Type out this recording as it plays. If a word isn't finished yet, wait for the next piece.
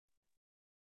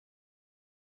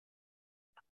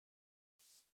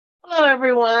Hello,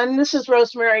 everyone. This is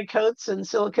Rosemary Coates in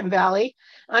Silicon Valley.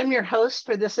 I'm your host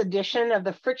for this edition of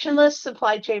the Frictionless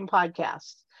Supply Chain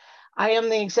Podcast. I am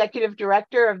the executive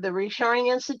director of the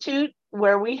Reshoring Institute,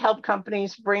 where we help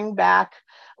companies bring back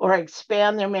or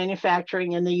expand their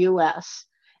manufacturing in the US.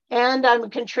 And I'm a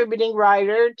contributing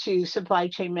writer to Supply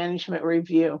Chain Management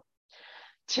Review.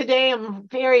 Today, I'm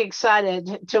very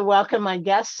excited to welcome my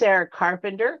guest, Sarah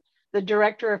Carpenter, the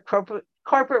Director of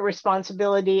Corporate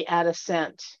Responsibility at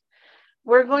Ascent.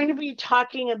 We're going to be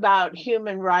talking about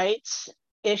human rights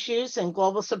issues and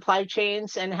global supply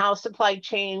chains and how supply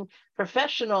chain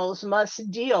professionals must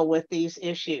deal with these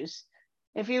issues.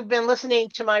 If you've been listening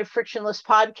to my Frictionless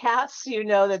podcasts, you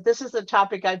know that this is a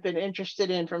topic I've been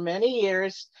interested in for many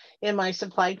years in my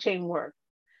supply chain work.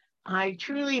 I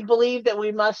truly believe that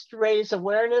we must raise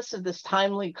awareness of this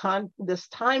timely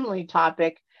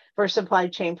topic for supply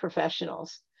chain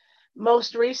professionals.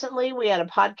 Most recently, we had a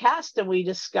podcast and we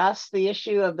discussed the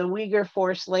issue of the Uyghur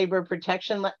Forced Labor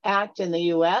Protection Act in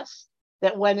the US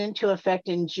that went into effect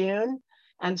in June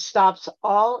and stops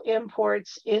all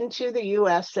imports into the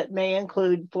US that may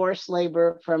include forced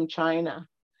labor from China.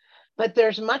 But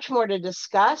there's much more to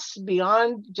discuss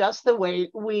beyond just the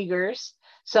Uyghurs.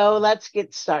 So let's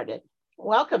get started.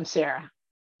 Welcome, Sarah.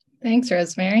 Thanks,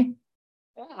 Rosemary.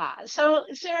 Yeah. So,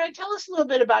 Sarah, tell us a little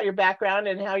bit about your background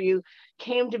and how you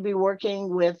came to be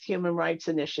working with human rights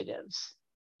initiatives.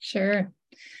 Sure.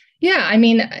 Yeah.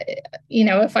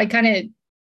 If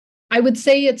I would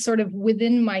say it's sort of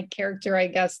within my character, I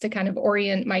guess, to kind of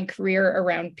orient my career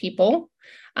around people.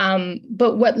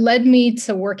 But what led me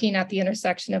to working at the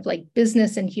intersection of like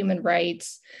business and human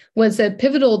rights was a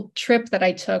pivotal trip that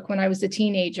I took when I was a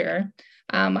teenager.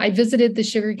 I visited the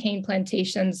sugarcane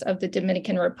plantations of the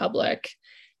Dominican Republic.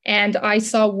 And I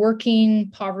saw working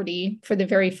poverty for the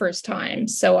very first time.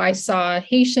 So I saw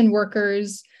Haitian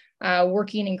workers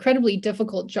working incredibly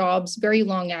difficult jobs, very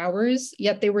long hours,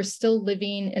 yet they were still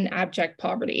living in abject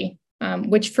poverty,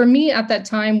 which for me at that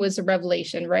time was a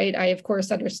revelation, right? I, of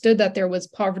course, understood that there was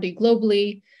poverty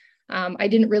globally. I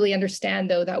didn't really understand,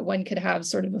 though, that one could have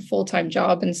sort of a full-time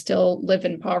job and still live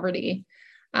in poverty.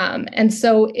 And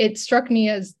so it struck me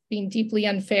as being deeply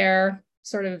unfair,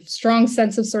 sort of strong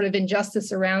sense of sort of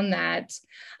injustice around that.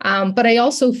 But I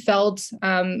also felt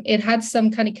it had some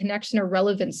kind of connection or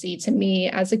relevancy to me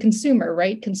as a consumer,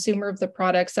 right? Consumer of the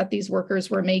products that these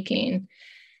workers were making.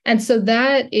 And so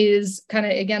that is kind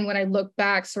of, again, when I look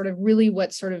back, sort of really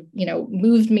what sort of,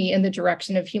 moved me in the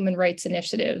direction of human rights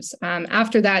initiatives.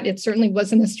 After that, it certainly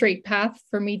wasn't a straight path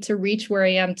for me to reach where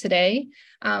I am today.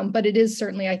 But it is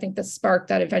certainly, I think, the spark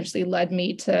that eventually led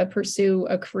me to pursue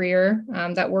a career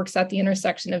that works at the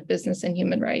intersection of business and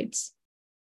human rights.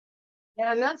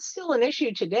 Yeah, and that's still an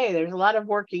issue today. There's a lot of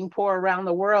working poor around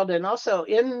the world and also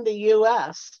in the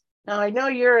US. Now I know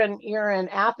you're in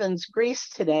Athens, Greece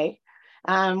today.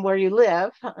 Where you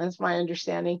live, is my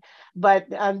understanding. But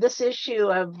this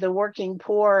issue of the working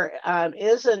poor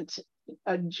isn't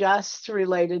just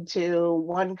related to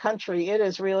one country. It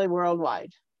is really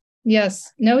worldwide.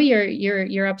 Yes, no,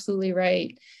 you're absolutely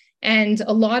right. And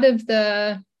a lot of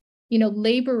the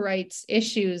labor rights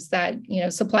issues that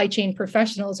supply chain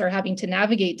professionals are having to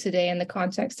navigate today in the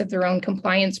context of their own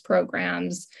compliance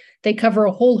programs, they cover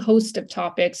a whole host of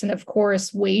topics, and of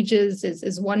course wages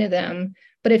is one of them.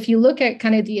 But if you look at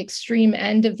kind of the extreme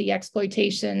end of the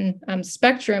exploitation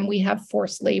spectrum, we have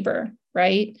forced labor,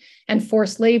 right? And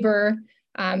forced labor,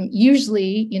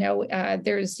 usually,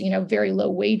 there's, very low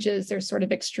wages, there's sort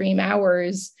of extreme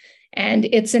hours, and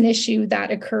it's an issue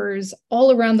that occurs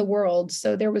all around the world.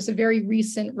 So there was a very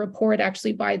recent report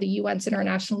actually by the UN's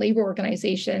International Labor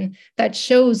Organization that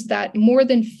shows that more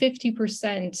than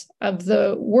 50% of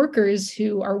the workers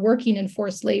who are working in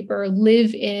forced labor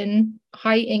live in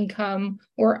high income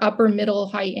or upper middle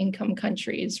high income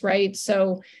countries, right?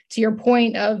 So to your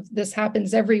point of this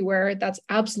happens everywhere, that's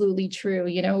absolutely true.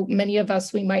 Many of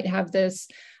us, we might have this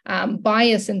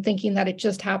bias in thinking that it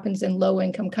just happens in low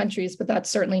income countries, but that's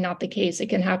certainly not the case. It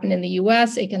can happen in the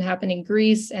US, it can happen in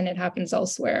Greece, and it happens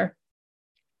elsewhere.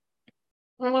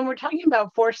 Well, when we're talking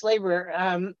about forced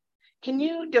labor, can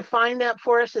you define that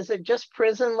for us? Is it just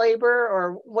prison labor,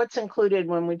 or what's included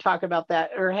when we talk about that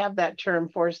or have that term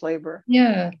forced labor?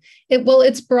 Yeah,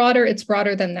 it's broader. It's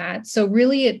broader than that. So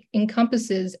really, it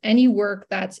encompasses any work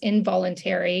that's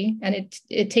involuntary, and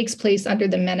it takes place under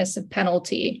the menace of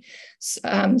penalty.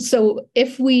 So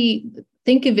if we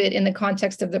think of it in the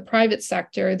context of the private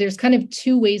sector, there's kind of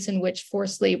two ways in which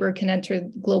forced labor can enter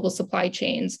global supply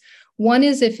chains. One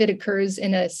is if it occurs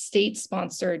in a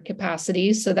state-sponsored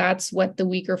capacity. So that's what the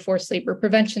Uyghur Forced Labor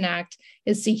Prevention Act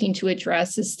is seeking to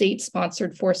address, is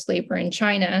state-sponsored forced labor in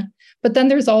China. But then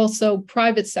there's also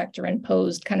private sector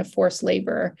imposed kind of forced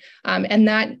labor. And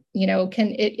that,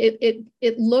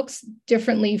 it looks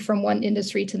differently from one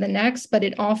industry to the next, but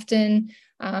it often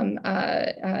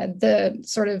the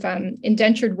sort of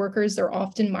indentured workers are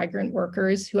often migrant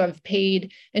workers who have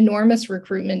paid enormous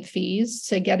recruitment fees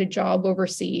to get a job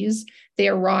overseas. They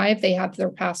arrive, they have their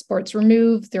passports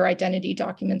removed, their identity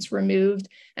documents removed,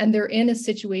 and they're in a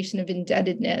situation of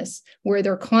indebtedness where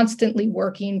they're constantly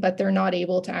working, but they're not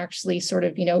able to actually sort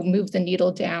of, move the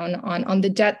needle down on the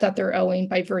debt that they're owing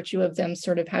by virtue of them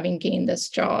sort of having gained this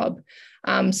job.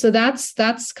 So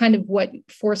that's kind of what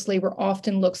forced labor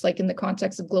often looks like in the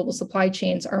context of global supply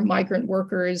chains, are migrant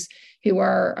workers who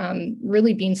are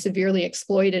really being severely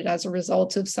exploited as a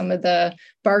result of some of the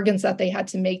bargains that they had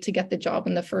to make to get the job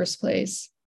in the first place.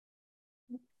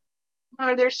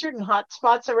 Are there certain hot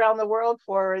spots around the world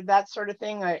for that sort of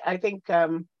thing? I think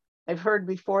I've heard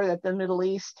before that the Middle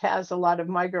East has a lot of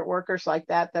migrant workers like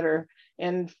that are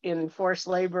in forced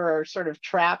labor or sort of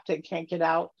trapped and can't get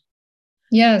out.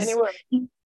 Yes. Anywhere.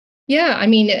 Yeah, I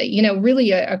mean,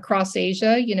 really across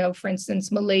Asia, for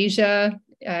instance, Malaysia,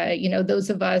 those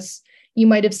of us, you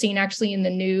might have seen actually in the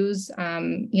news,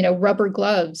 rubber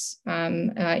gloves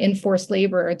in forced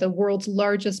labor. The world's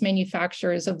largest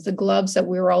manufacturers of the gloves that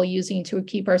we were all using to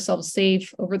keep ourselves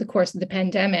safe over the course of the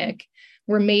pandemic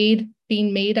were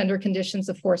being made under conditions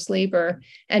of forced labor.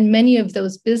 And many of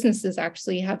those businesses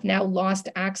actually have now lost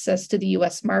access to the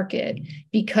US market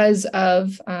because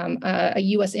of a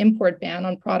US import ban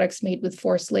on products made with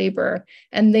forced labor.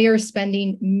 And they are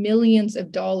spending millions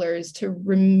of dollars to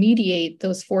remediate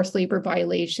those forced labor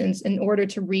violations in order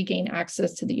to regain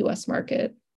access to the US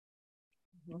market.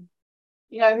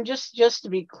 Yeah, and just to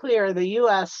be clear, the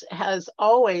U.S. has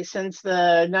always, since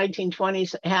the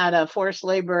 1920s, had a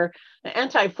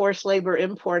anti-forced labor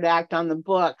import act on the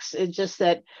books. It's just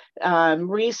that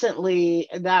recently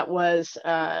that was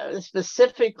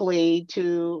specifically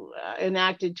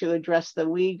enacted to address the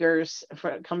Uyghurs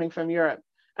coming from Europe.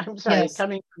 I'm sorry, yes.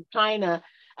 Coming from China,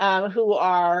 who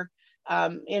are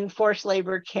in forced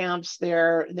labor camps.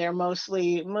 They're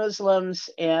mostly Muslims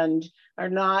and are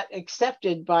not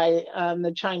accepted by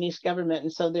the Chinese government,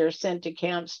 and so they're sent to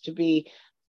camps to be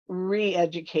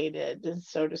re-educated,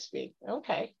 so to speak.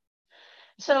 Okay.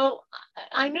 So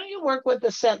I know you work with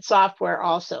Ascent Software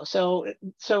also. So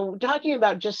talking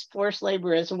about just forced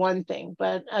labor is one thing,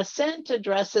 but Ascent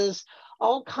addresses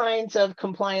all kinds of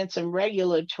compliance and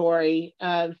regulatory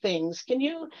things. Can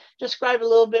you describe a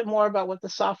little bit more about what the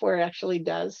software actually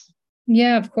does?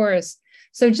 Yeah, of course.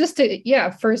 So just to,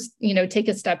 first, take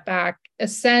a step back.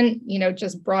 Ascent,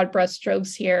 just broad brush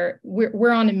strokes here.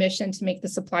 We're on a mission to make the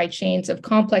supply chains of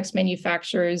complex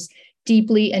manufacturers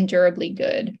deeply and durably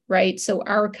good, right? So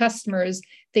our customers,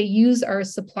 they use our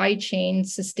supply chain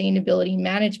sustainability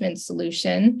management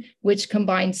solution, which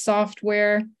combines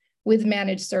software with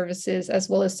managed services as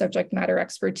well as subject matter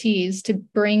expertise to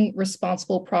bring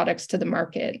responsible products to the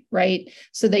market, right?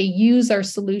 So they use our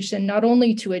solution not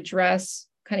only to address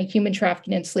kind of human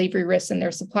trafficking and slavery risks in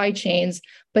their supply chains,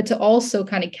 but to also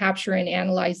kind of capture and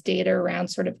analyze data around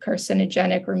sort of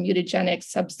carcinogenic or mutagenic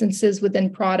substances within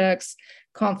products,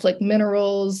 conflict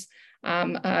minerals,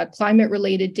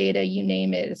 climate-related data, you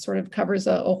name it. It sort of covers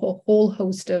a whole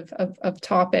host of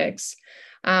topics.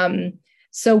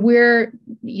 So we're,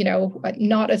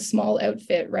 not a small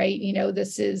outfit, right?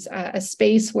 This is a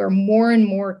space where more and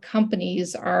more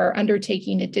companies are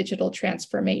undertaking a digital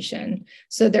transformation.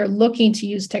 So they're looking to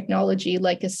use technology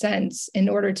like Ascent in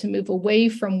order to move away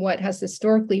from what has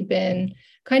historically been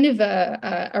kind of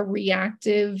a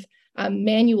reactive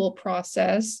manual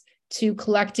process to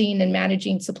collecting and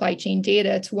managing supply chain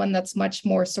data to one that's much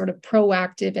more sort of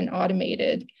proactive and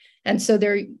automated. And so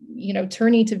they're,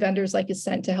 turning to vendors like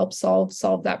Ascent to help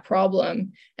solve that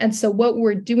problem. And so what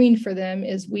we're doing for them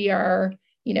is we are,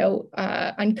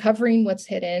 uncovering what's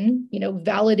hidden,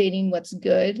 validating what's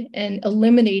good, and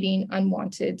eliminating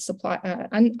unwanted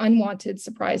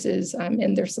surprises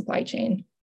in their supply chain.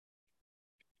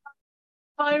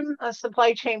 I'm a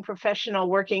supply chain professional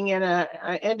working in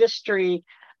an industry.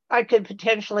 I could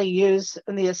potentially use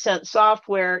the Ascent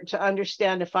software to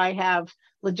understand if I have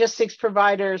logistics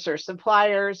providers or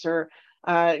suppliers or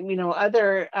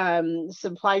other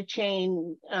supply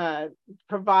chain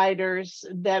providers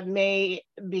that may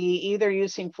be either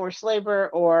using forced labor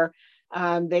or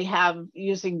they have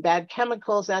using bad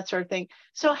chemicals, that sort of thing.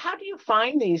 So how do you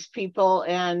find these people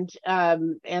and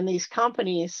these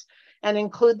companies and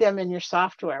include them in your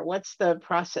software? What's the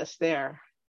process there?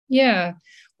 Yeah.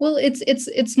 Well, it's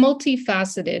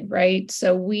multifaceted, right?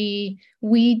 So we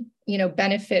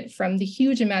benefit from the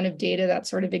huge amount of data that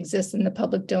sort of exists in the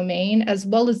public domain, as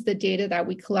well as the data that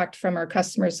we collect from our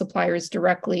customer suppliers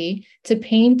directly to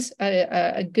paint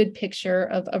a good picture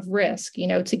of risk,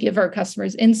 to give our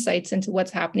customers insights into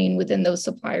what's happening within those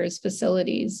suppliers'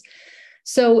 facilities.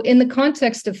 So in the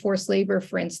context of forced labor,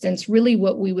 for instance, really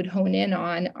what we would hone in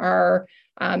on are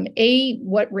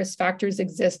what risk factors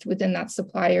exist within that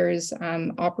supplier's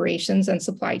operations and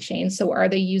supply chain. So are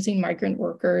they using migrant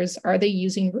workers? Are they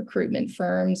using recruitment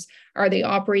firms? Are they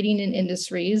operating in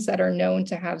industries that are known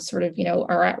to have sort of,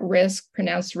 are at risk,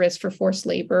 pronounced risk for forced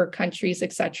labor, countries,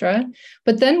 et cetera?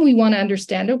 But then we want to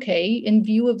understand, okay, in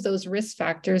view of those risk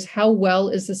factors, how well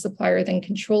is the supplier then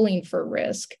controlling for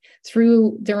risk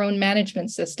through their own management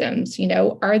systems?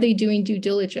 Are they doing due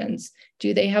diligence?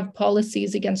 Do they have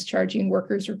policies against charging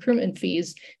workers recruitment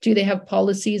fees? Do they have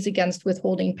policies against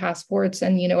withholding passports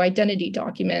and, identity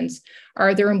documents?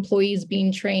 Are their employees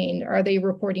being trained? Are they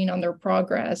reporting on their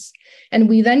progress? And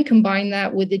we then combine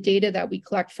that with the data that we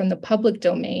collect from the public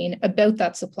domain about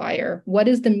that supplier. What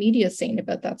is the media saying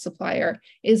about that supplier?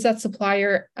 Is that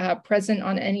supplier present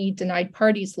on any denied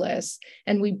parties list?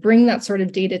 And we bring that sort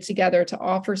of data together to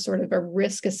offer sort of a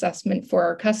risk assessment for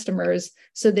our customers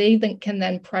so they can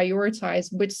then prioritize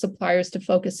which suppliers to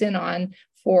focus in on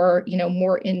for,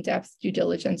 more in-depth due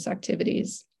diligence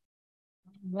activities.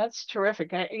 That's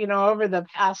terrific. Over the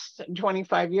past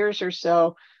 25 years or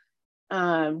so,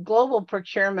 global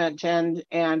procurement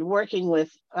and working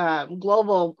with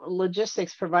global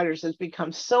logistics providers has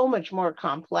become so much more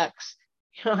complex.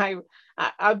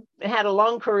 I've had a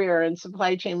long career in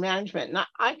supply chain management, and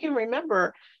I can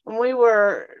remember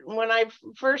when I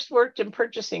first worked in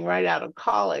purchasing right out of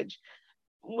college,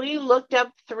 we looked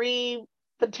up 3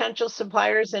 potential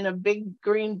suppliers in a big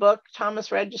green book,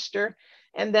 Thomas Register.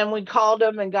 And then we called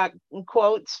them and got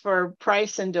quotes for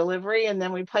price and delivery, and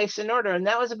then we placed an order, and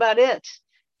that was about it.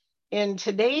 In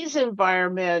today's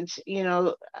environment,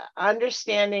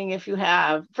 understanding if you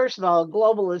have, first of all,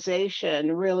 globalization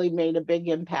really made a big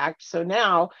impact. So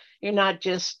now you're not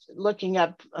just looking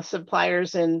up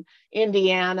suppliers in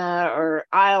Indiana or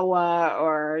Iowa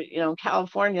or,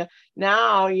 California.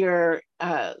 Now you're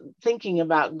thinking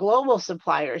about global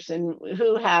suppliers and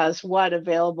who has what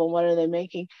available, what are they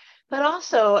making? But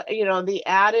also, the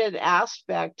added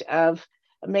aspect of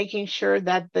making sure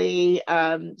that the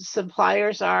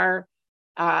suppliers are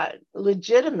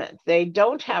legitimate. They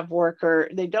don't have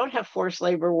forced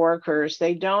labor workers.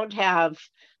 They don't have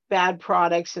bad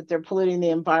products that they're polluting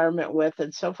the environment with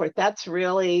and so forth. That's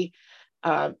really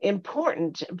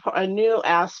important, a new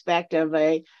aspect of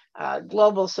a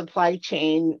global supply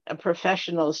chain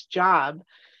professional's job.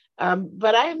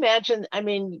 But I imagine,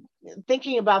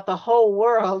 thinking about the whole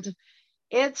world,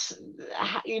 it's,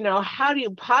 how do you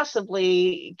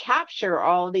possibly capture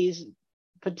all these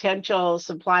potential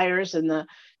suppliers and the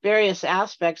various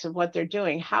aspects of what they're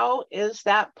doing? How is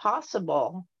that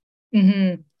possible?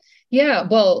 Mm-hmm. Yeah,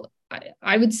 well,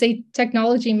 I would say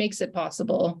technology makes it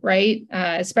possible, right?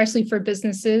 Especially for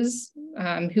businesses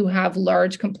who have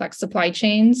large, complex supply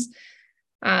chains.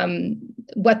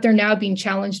 What they're now being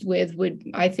challenged with would,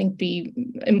 I think, be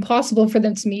impossible for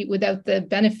them to meet without the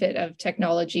benefit of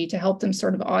technology to help them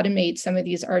sort of automate some of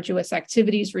these arduous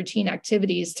activities, routine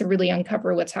activities, to really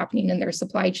uncover what's happening in their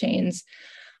supply chains.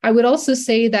 I would also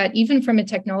say that even from a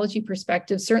technology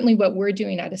perspective, certainly what we're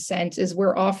doing at Ascent is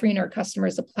we're offering our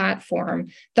customers a platform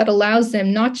that allows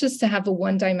them not just to have a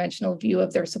one-dimensional view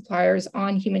of their suppliers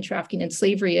on human trafficking and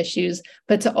slavery issues,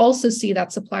 but to also see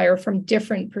that supplier from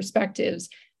different perspectives.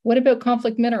 What about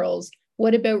conflict minerals?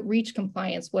 What about REACH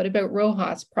compliance? What about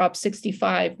RoHS, Prop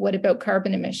 65? What about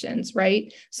carbon emissions,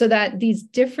 right? So that these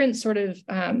different sort of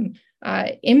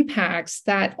impacts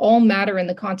that all matter in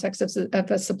the context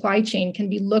of a supply chain can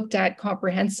be looked at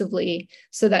comprehensively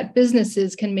so that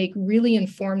businesses can make really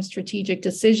informed strategic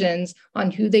decisions on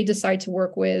who they decide to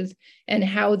work with and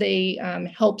how they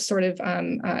help sort of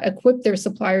equip their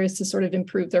suppliers to sort of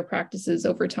improve their practices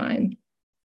over time.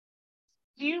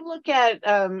 Do you look at,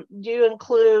 do you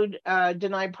include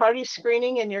denied party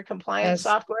screening in your compliance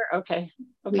software? Okay.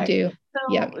 We do.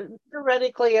 So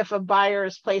theoretically, if a buyer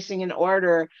is placing an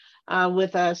order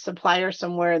with a supplier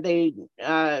somewhere, they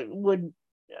would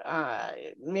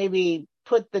maybe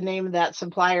put the name of that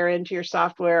supplier into your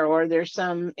software, or there's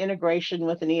some integration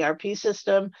with an ERP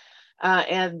system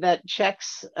and that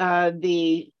checks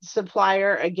the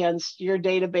supplier against your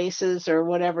databases or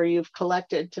whatever you've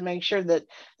collected to make sure that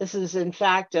this is in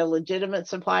fact a legitimate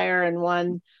supplier and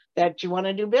one that you want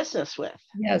to do business with.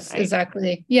 Yes, right?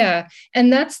 exactly. Yeah.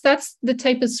 And that's the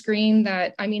type of screen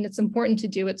that, I mean, it's important to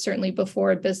do it certainly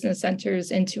before a business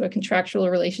enters into a contractual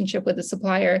relationship with a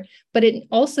supplier, but it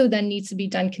also then needs to be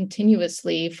done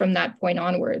continuously from that point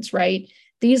onwards, right?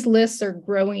 These lists are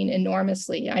growing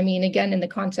enormously. I mean, again, in the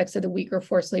context of the Uyghur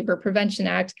Forced Labor Prevention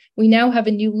Act, we now have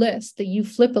a new list, the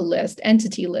UFLPA list,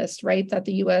 entity list, right, that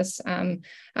the U.S.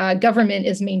 Government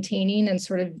is maintaining and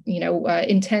sort of,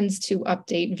 intends to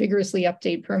vigorously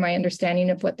update per my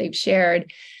understanding of what they've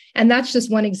shared. And that's just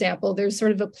one example. There's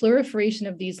sort of a proliferation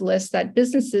of these lists that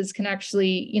businesses can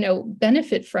actually,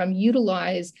 benefit from,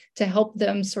 utilize to help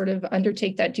them sort of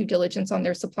undertake that due diligence on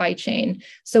their supply chain.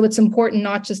 So it's important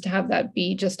not just to have that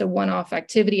be just a one-off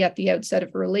activity at the outset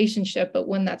of a relationship, but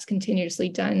one that's continuously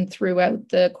done throughout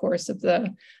the course of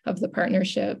the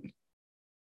partnership.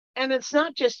 And it's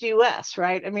not just US,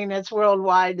 right? I mean, it's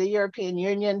worldwide. The European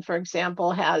Union, for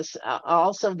example, has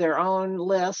also their own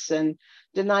lists and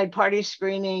denied party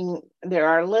screening. There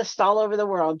are lists all over the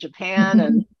world,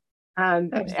 Japan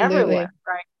and everywhere,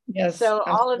 right? Yes. So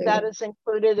absolutely. all of that is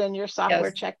included in your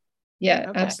software check. Yeah,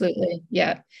 okay. Absolutely.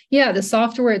 Yeah. The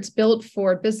software, it's built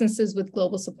for businesses with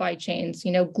global supply chains,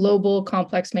 global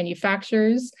complex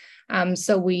manufacturers.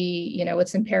 So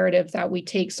it's imperative that we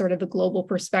take sort of a global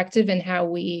perspective in how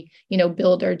we,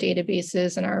 build our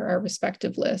databases and our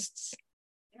respective lists.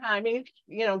 I mean,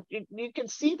 you can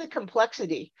see the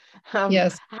complexity.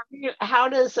 Yes. How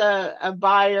does a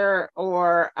buyer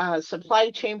or a supply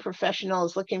chain professional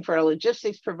is looking for a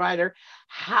logistics provider?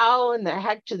 How in the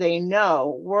heck do they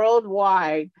know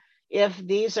worldwide if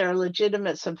these are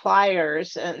legitimate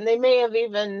suppliers? And they may have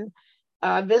even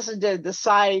visited the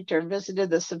site or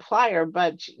visited the supplier,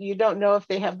 but you don't know if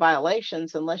they have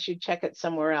violations unless you check it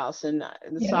somewhere else. And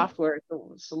the software is the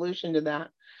solution to that.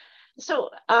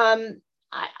 So,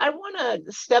 I want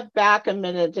to step back a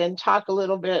minute and talk a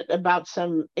little bit about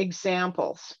some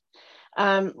examples.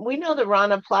 We know the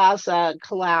Rana Plaza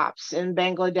collapse in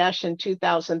Bangladesh in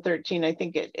 2013. I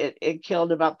think it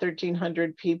killed about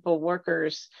 1,300 people,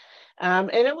 workers. And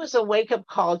it was a wake-up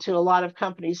call to a lot of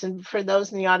companies. And for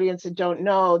those in the audience that don't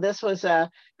know, this was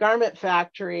a garment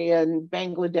factory in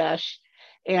Bangladesh.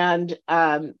 And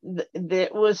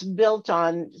it was built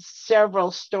on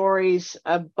several stories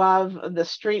above the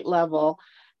street level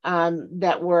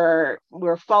that were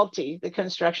faulty. The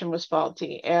construction was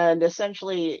faulty, and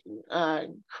essentially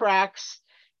cracks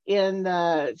in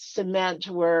the cement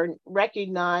were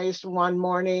recognized one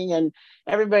morning, and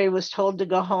everybody was told to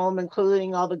go home,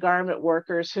 including all the garment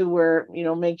workers who were,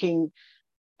 making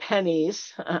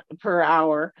pennies per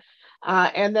hour.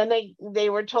 And then they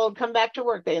were told, come back to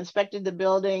work. They inspected the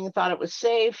building, thought it was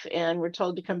safe, and were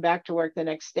told to come back to work the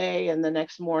next day. And the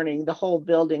next morning, the whole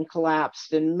building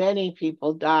collapsed, and many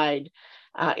people died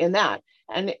in that.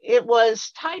 And it was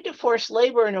tied to forced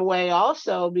labor in a way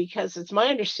also, because it's my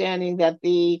understanding that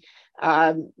the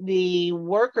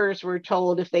workers were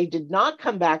told if they did not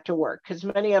come back to work, because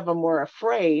many of them were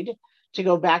afraid to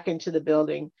go back into the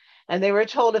building, and they were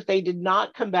told if they did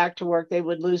not come back to work, they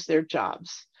would lose their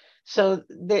jobs. So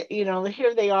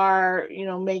here they are,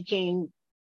 making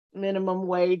minimum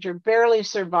wage or barely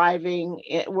surviving,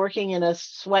 working in a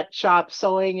sweatshop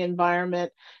sewing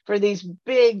environment for these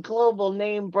big global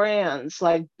name brands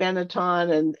like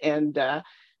Benetton and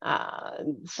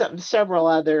several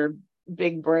other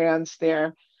big brands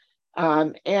there.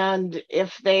 And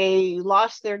if they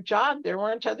lost their job, there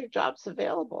weren't other jobs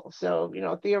available. So,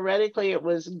 theoretically, it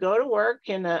was go to work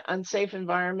in an unsafe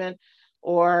environment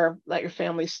or let your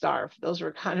family starve. Those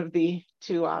were kind of the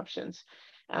two options.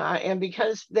 And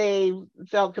because they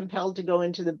felt compelled to go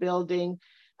into the building,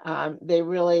 they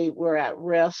really were at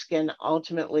risk, and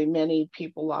ultimately many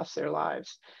people lost their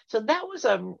lives. So that was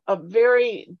a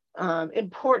very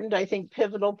important, I think,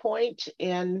 pivotal point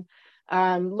in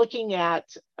looking at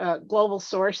global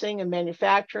sourcing and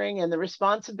manufacturing, and the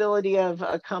responsibility of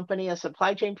a company, a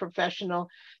supply chain professional,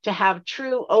 to have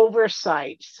true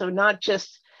oversight. So not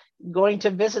just going to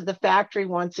visit the factory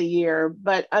once a year,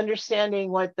 but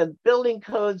understanding what the building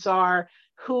codes are,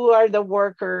 who are the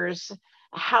workers,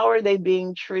 how are they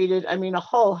being treated? I mean, a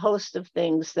whole host of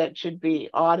things that should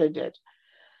be audited.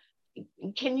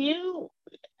 Can you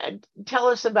tell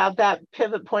us about that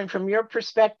pivot point from your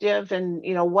perspective, and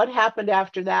what happened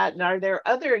after that? And are there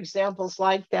other examples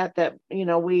like that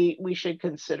we should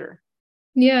consider?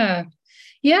 Yeah.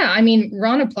 I mean,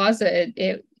 Rana Plaza,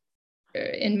 it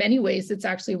in many ways, it's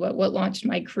actually what launched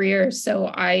my career. So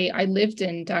I lived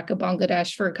in Dhaka,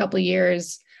 Bangladesh for a couple of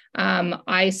years.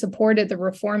 I supported the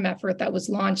reform effort that was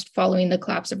launched following the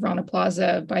collapse of Rana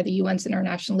Plaza by the UN's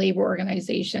International Labour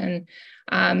Organization.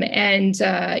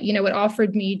 It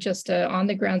offered me just a on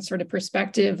the ground sort of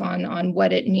perspective on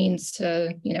what it means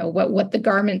to, what the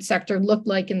garment sector looked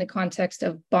like in the context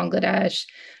of Bangladesh.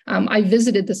 I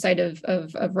visited the site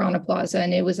of Rana Plaza,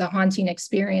 and it was a haunting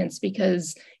experience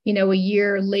because, a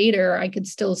year later, I could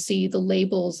still see the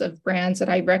labels of brands that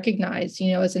I recognized,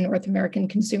 as a North American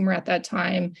consumer at that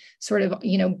time, sort of,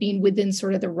 being within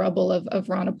sort of the rubble of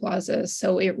Rana Plaza.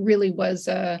 So it really was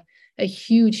a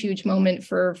huge moment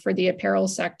for the apparel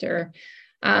sector.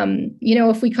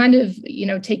 If we kind of,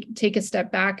 take a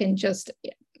step back and just,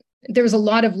 there's a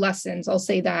lot of lessons, I'll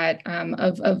say that,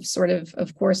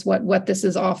 of course, what this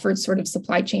has offered sort of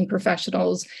supply chain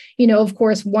professionals. Of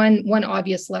course, one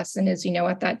obvious lesson is,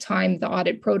 at that time, the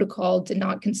audit protocol did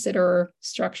not consider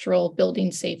structural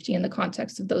building safety in the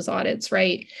context of those audits,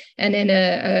 right? And in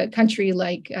a country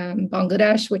like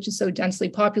Bangladesh, which is so densely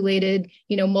populated,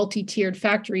 multi-tiered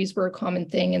factories were a common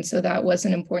thing. And so that was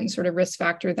an important sort of risk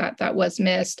factor that was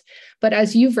missed. But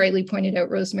as you've rightly pointed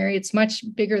out, Rosemary, it's much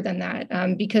bigger than that,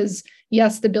 because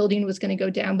yes, the building was going to go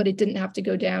down, but it didn't have to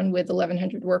go down with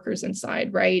 1,100 workers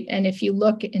inside, right? And if you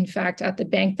look, in fact, at the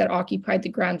bank that occupied the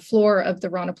ground floor of the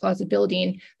Rana Plaza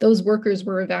building, those workers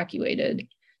were evacuated.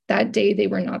 That day, they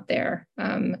were not there.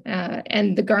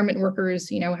 And the garment workers,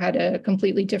 had a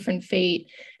completely different fate.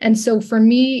 And so for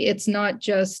me, it's not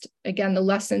just, again, the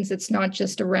lessons, it's not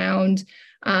just around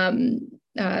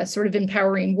sort of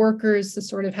empowering workers to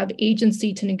sort of have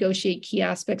agency to negotiate key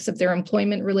aspects of their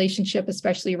employment relationship,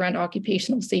 especially around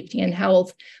occupational safety and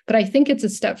health. But I think it's a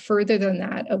step further than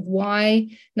that, of why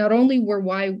not only were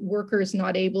workers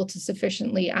not able to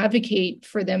sufficiently advocate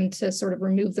for them to sort of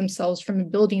remove themselves from a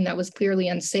building that was clearly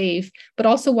unsafe, but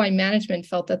also why management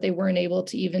felt that they weren't able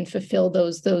to even fulfill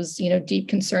those deep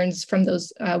concerns from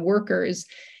those workers.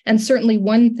 And certainly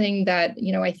one thing that,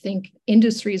 I think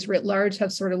industries writ large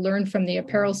have sort of learned from the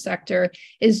apparel sector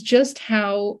is just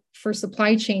how, for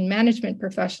supply chain management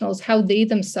professionals, how they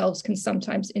themselves can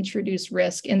sometimes introduce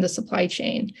risk in the supply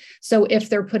chain. So if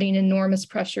they're putting enormous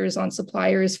pressures on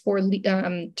suppliers for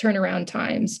turnaround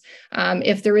times,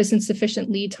 if there isn't sufficient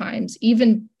lead times,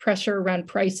 even pressure around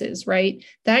prices, right?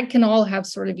 That can all have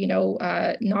sort of,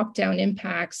 knockdown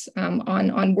impacts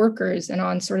on workers and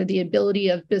on sort of the ability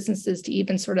of businesses to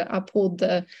even sort of uphold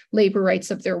the labor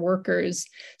rights of their workers.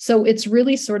 So it's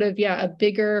really sort of, a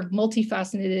bigger,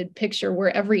 multifaceted picture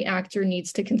where every actor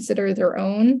needs to consider their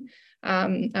own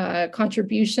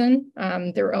contribution,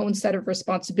 their own set of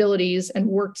responsibilities, and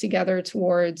work together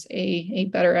towards a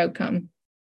better outcome.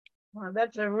 Well,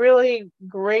 that's a really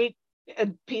great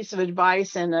piece of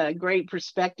advice and a great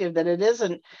perspective, that it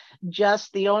isn't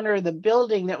just the owner of the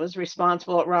building that was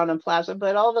responsible at Rana Plaza,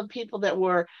 but all the people that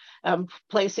were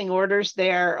placing orders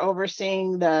there,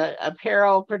 overseeing the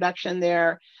apparel production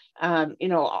there.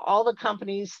 All the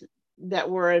companies that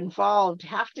were involved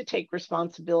have to take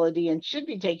responsibility and should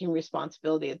be taking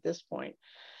responsibility at this point.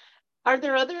 Are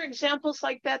there other examples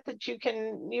like that you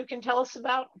can tell us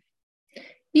about?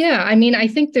 Yeah, I mean, I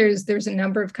think there's a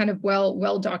number of kind of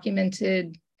well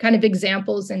documented kind of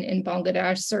examples in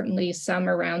Bangladesh, certainly some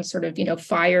around sort of,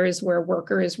 fires where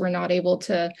workers were not able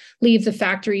to leave the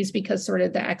factories because sort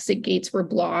of the exit gates were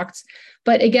blocked.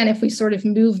 But again, if we sort of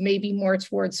move maybe more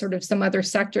towards sort of some other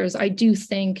sectors, I do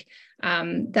think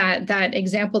that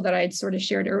example that I had sort of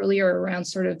shared earlier around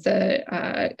sort of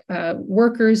the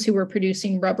workers who were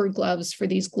producing rubber gloves for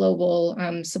these global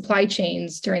supply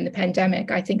chains during the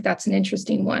pandemic, I think that's an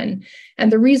interesting one.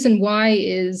 And the reason why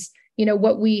is,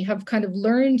 what we have kind of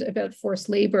learned about forced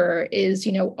labor is,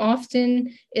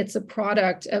 often it's a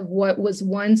product of what was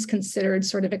once considered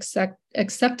sort of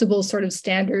acceptable sort of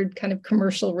standard kind of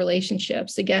commercial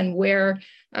relationships, again, where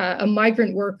a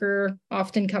migrant worker,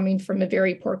 often coming from a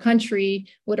very poor country,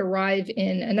 would arrive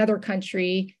in another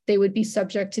country. They would be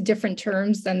subject to different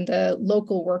terms than the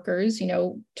local workers,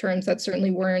 terms that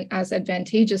certainly weren't as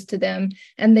advantageous to them,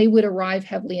 and they would arrive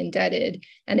heavily indebted.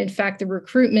 And in fact, the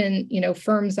recruitment,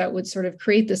 firms that would sort of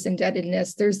create this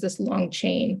indebtedness, there's this long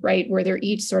chain, right, where they're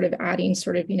each sort of adding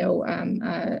sort of,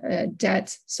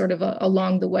 debt sort of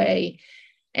along the way.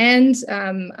 And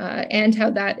how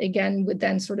that, again, would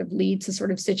then sort of lead to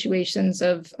sort of situations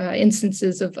of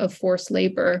instances of forced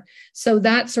labor. So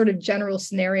that sort of general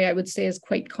scenario, I would say, is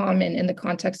quite common in the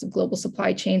context of global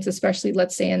supply chains, especially,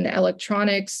 let's say, in the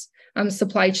electronics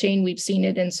supply chain. We've seen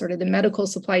it in sort of the medical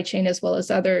supply chain as well as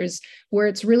others, where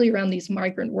it's really around these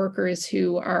migrant workers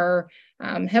who are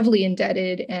heavily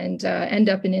indebted and end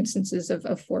up in instances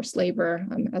of forced labor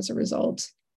as a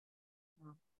result.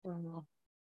 Wow.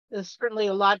 There's certainly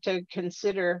a lot to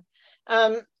consider.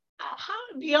 How,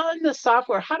 beyond the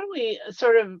software, how do we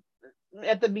sort of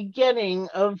at the beginning,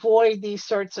 avoid these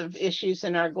sorts of issues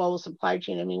in our global supply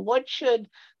chain? I mean, what should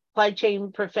supply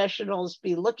chain professionals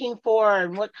be looking for,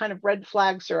 and what kind of red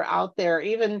flags are out there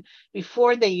even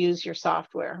before they use your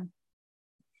software?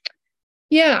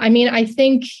 Yeah, I mean, I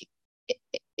think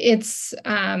it's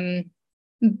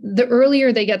the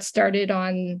earlier they get started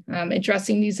on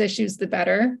addressing these issues, the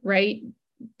better, right?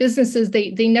 Businesses,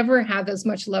 they never have as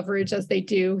much leverage as they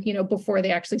do, before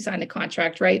they actually sign a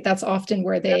contract, right? That's often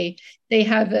where they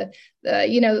have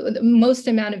the most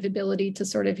amount of ability to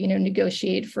sort of,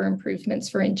 negotiate for improvements,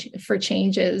 for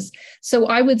changes. So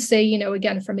I would say,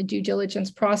 again, from a due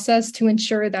diligence process, to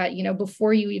ensure that,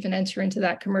 before you even enter into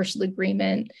that commercial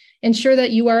agreement, ensure that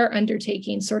you are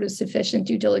undertaking sort of sufficient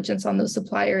due diligence on those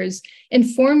suppliers.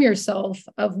 Inform yourself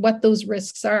of what those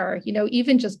risks are,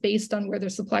 even just based on where their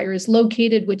supplier is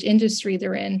located, which industry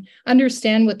they're in.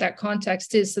 Understand what that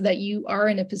context is so that you are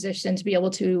in a position to be able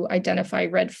to identify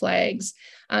red flags.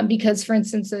 Because, for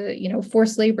instance,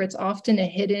 forced labor, it's often a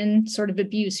hidden sort of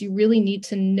abuse. You really need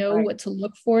to know what to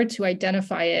look for to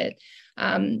identify it.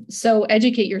 So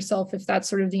educate yourself if that's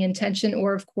sort of the intention,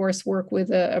 or of course, work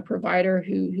with a provider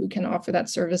who can offer that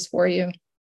service for you.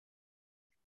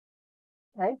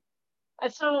 Okay.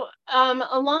 So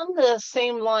along the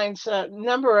same lines, a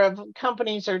number of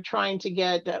companies are trying to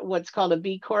get what's called a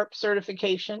B Corp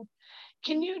certification.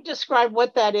 Can you describe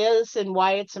what that is and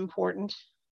why it's important?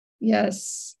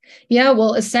 Yes. Yeah.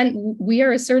 Well, we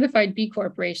are a certified B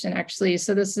Corporation, actually.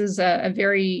 So this is a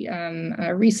very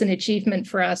recent achievement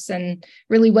for us. And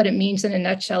really what it means in a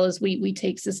nutshell is we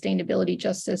take sustainability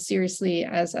just as seriously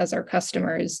as our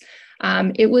customers.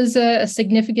 It was a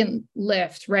significant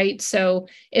lift, right? So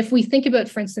if we think about,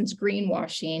 for instance,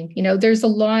 greenwashing, there's a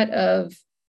lot of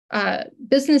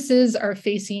businesses are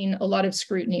facing a lot of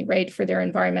scrutiny, right, for their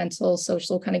environmental,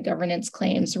 social kind of governance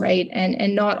claims, right?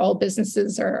 And not all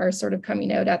businesses are sort of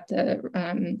coming out at the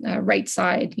right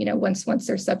side, once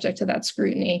they're subject to that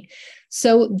scrutiny.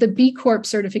 So the B Corp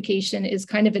certification is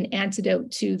kind of an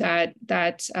antidote to that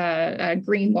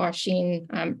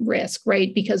greenwashing risk,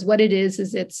 right? Because what it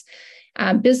is it's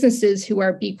businesses who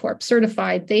are B Corp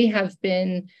certified, they have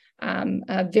been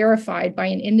verified by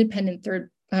an independent third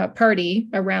party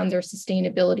around their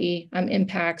sustainability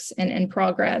impacts and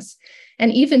progress.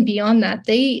 And even beyond that,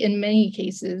 they, in many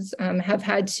cases, have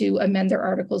had to amend their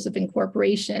articles of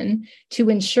incorporation to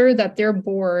ensure that their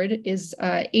board is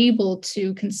able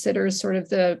to consider sort of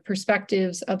the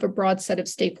perspectives of a broad set of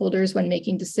stakeholders when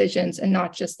making decisions, and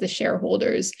not just the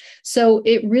shareholders. So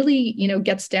it really,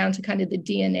 gets down to kind of the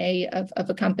DNA of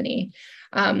a company.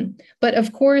 But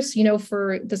of course,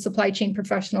 for the supply chain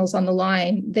professionals on the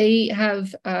line, they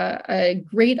have a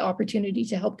great opportunity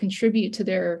to help contribute to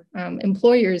their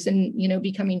employers and,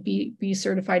 becoming B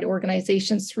certified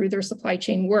organizations through their supply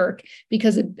chain work,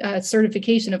 because a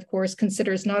certification, of course,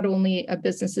 considers not only a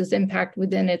business's impact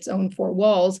within its own four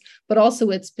walls, but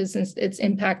also its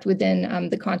impact within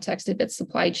the context of its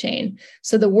supply chain.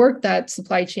 So the work that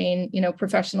supply chain,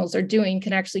 professionals are doing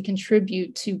can actually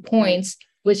contribute to points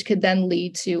which could then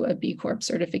lead to a B Corp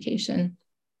certification.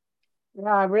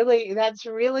 Yeah, really, that's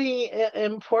really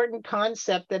an important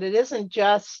concept, that it isn't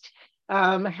just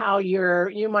how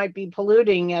you might be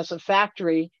polluting as a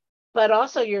factory, but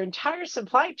also your entire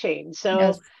supply chain. So,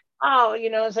 Yes.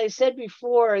 as I said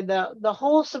before, the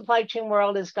whole supply chain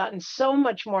world has gotten so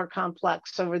much more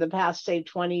complex over the past, say,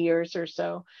 20 years or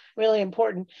so. Really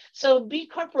important. So B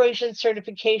Corporation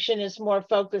certification is more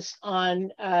focused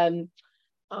on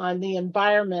the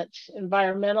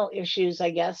environmental issues, I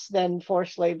guess, than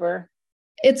forced labor.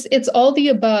 It's all the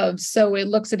above. So it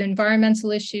looks at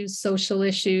environmental issues, social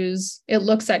issues. It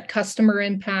looks at customer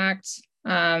impact,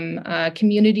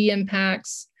 community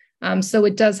impacts. So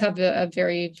it does have a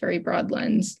very, very broad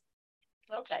lens.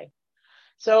 Okay.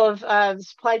 So if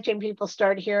supply chain people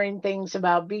start hearing things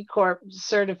about B Corp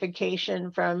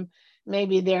certification from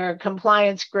maybe their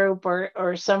compliance group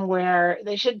or somewhere,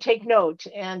 they should take note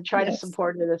and try to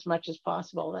support it as much as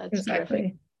possible. That's exactly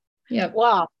terrific. Yep.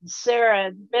 Wow, Sarah,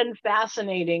 it's been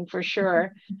fascinating for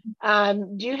sure.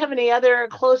 Do you have any other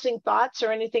closing thoughts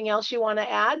or anything else you want to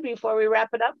add before we wrap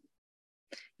it up?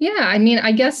 Yeah, I mean,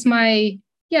 I guess my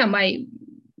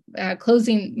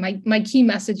closing, my key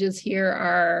messages here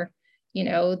are,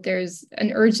 there's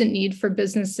an urgent need for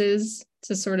businesses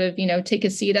to sort of, take a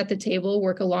seat at the table,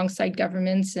 work alongside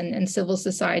governments and civil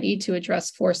society to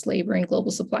address forced labor and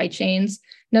global supply chains,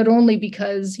 not only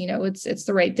because, it's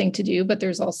the right thing to do, but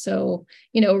there's also,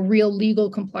 a real legal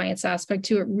compliance aspect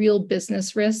to it, real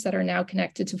business risks that are now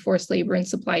connected to forced labor and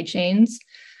supply chains.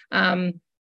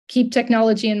 keep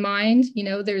technology in mind.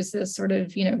 There's this sort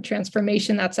of,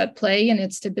 transformation that's at play, and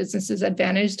it's to businesses'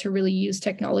 advantage to really use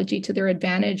technology to their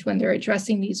advantage when they're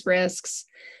addressing these risks.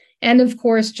 And of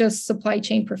course, just supply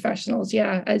chain professionals.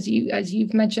 Yeah, as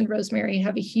you've mentioned, Rosemary,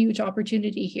 have a huge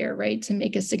opportunity here, right, to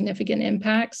make a significant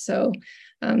impact. So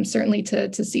certainly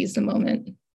to seize the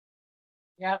moment.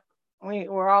 Yep.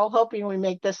 We're all hoping we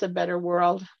make this a better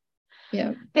world.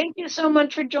 Yeah. Thank you so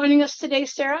much for joining us today,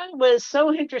 Sarah. It was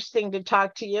so interesting to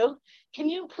talk to you. Can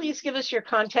you please give us your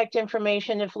contact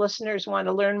information if listeners want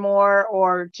to learn more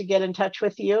or to get in touch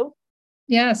with you?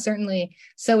 Yeah, certainly.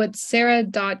 So it's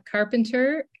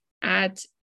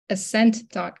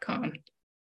sarah.carpenter@assent.com.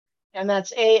 And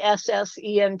that's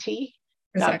ASSENT.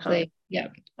 Exactly. Yeah.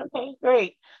 Okay,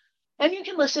 great. And you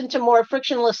can listen to more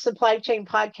Frictionless Supply Chain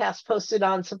podcasts posted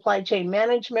on Supply Chain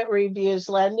Management Review's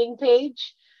landing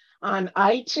page on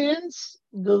iTunes,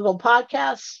 Google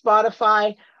Podcasts,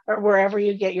 Spotify, or wherever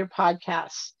you get your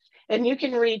podcasts. And you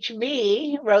can reach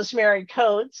me, Rosemary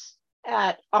Coates,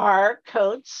 at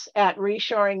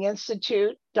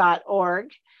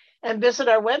rcoates@reshoringinstitute.org, and visit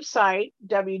our website,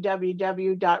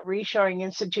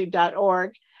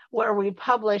 www.reshoringinstitute.org, where we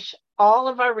publish all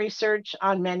of our research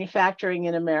on manufacturing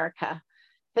in America.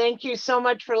 Thank you so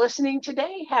much for listening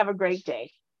today. Have a great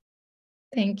day.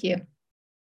 Thank you.